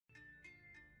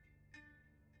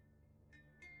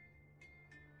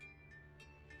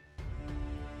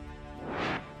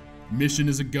Mission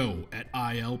is a go at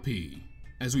ILP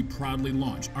as we proudly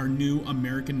launch our new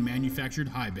American manufactured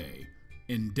high bay,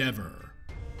 Endeavour.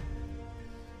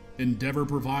 Endeavour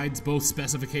provides both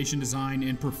specification design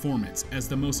and performance. As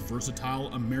the most versatile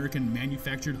American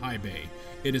manufactured high bay,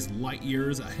 it is light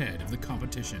years ahead of the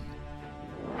competition.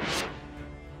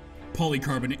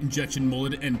 Polycarbonate injection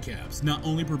molded end caps not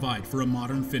only provide for a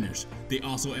modern finish, they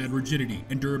also add rigidity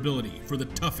and durability for the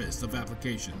toughest of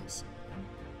applications.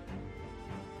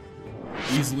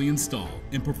 Easily install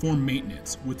and perform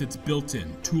maintenance with its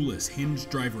built-in Toolless hinged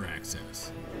driver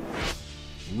access.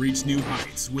 Reach new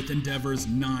heights with Endeavour's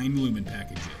 9 lumen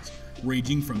packages,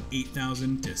 ranging from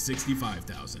 8,000 to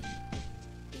 65,000.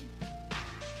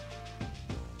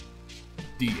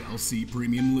 DLC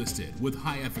premium listed with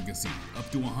high efficacy up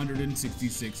to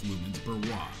 166 lumens per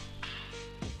watt.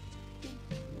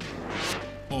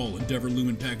 All Endeavour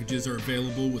lumen packages are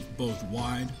available with both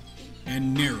wide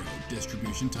and narrow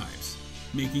distribution types,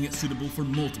 making it suitable for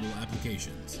multiple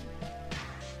applications.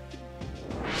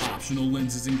 Optional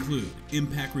lenses include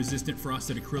impact-resistant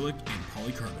frosted acrylic and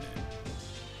polycarbonate.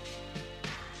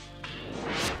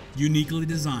 Uniquely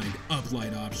designed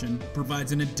Uplight option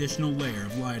provides an additional layer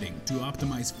of lighting to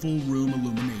optimize full room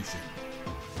illumination.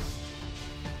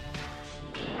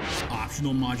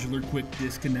 Optional modular quick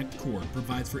disconnect cord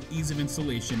provides for ease of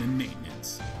installation and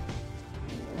maintenance.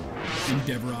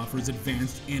 Endeavour offers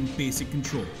advanced and basic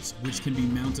controls, which can be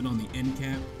mounted on the end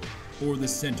cap or the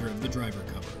center of the driver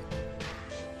cover.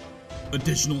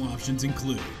 Additional options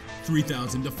include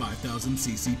 3,000 to 5,000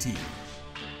 CCT,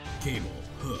 cable,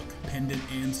 hook, pendant,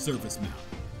 and surface mount,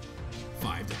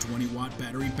 5 to 20 watt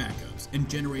battery backups and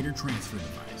generator transfer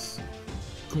device,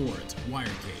 cords, wire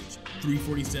cage,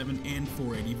 347 and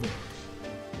 480 volt.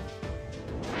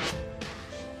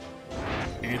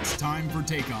 It's time for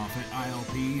takeoff at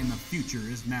ILP, and the future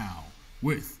is now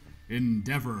with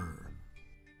Endeavour.